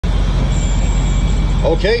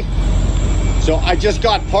Okay, so I just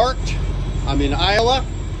got parked. I'm in Iowa.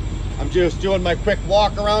 I'm just doing my quick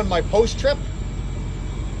walk around my post trip.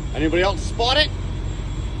 Anybody else spot it?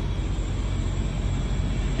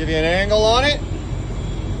 Give you an angle on it.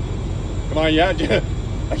 Come on, yeah.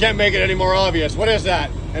 I can't make it any more obvious. What is that?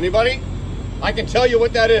 Anybody? I can tell you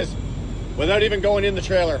what that is without even going in the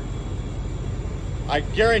trailer. I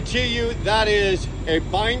guarantee you that is a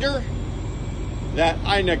binder that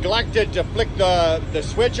I neglected to flick the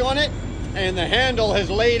switch on it, and the handle has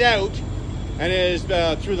laid out and is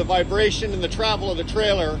through the vibration and the travel of the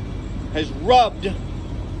trailer has rubbed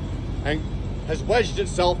and has wedged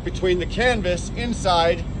itself between the canvas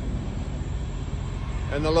inside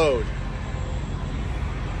and the load.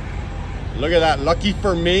 Look at that. Lucky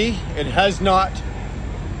for me, it has not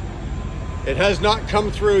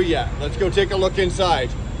come through yet. Let's go take a look inside.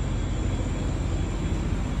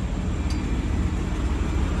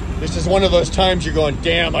 This is one of those times you're going,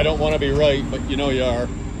 damn, I don't want to be right, but you know you are.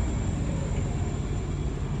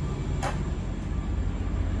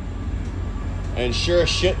 And sure as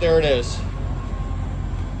shit, there it is.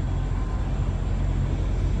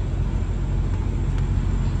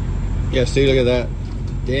 Yeah, see, look at that.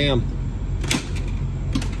 Damn.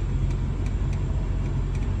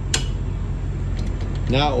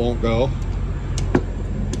 Now it won't go.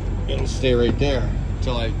 It'll stay right there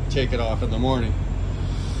until I take it off in the morning.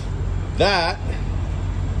 That,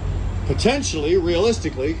 potentially,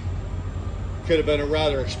 realistically, could have been a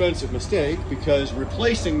rather expensive mistake, because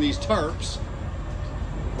replacing these tarps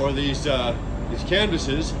or these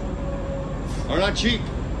canvases are not cheap.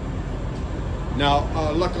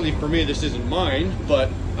 Now, luckily for me, this isn't mine,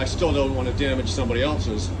 but I still don't want to damage somebody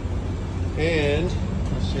else's. And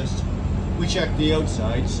we checked the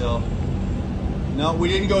outside, so no, we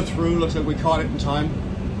didn't go through. Looks like we caught it in time.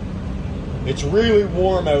 It's really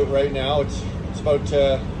warm out right now. It's about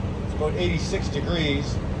 86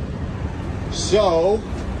 degrees. So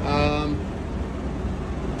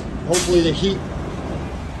hopefully the heat,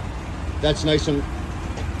 that's nice, and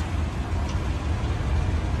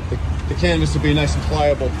the canvas will be nice and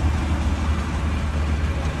pliable.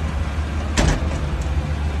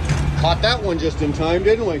 Caught that one just in time,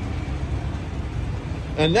 didn't we?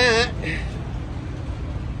 And that,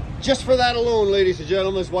 just for that alone, ladies and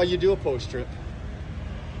gentlemen, is why you do a post trip.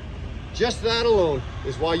 Just that alone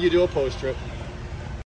is why you do a post trip.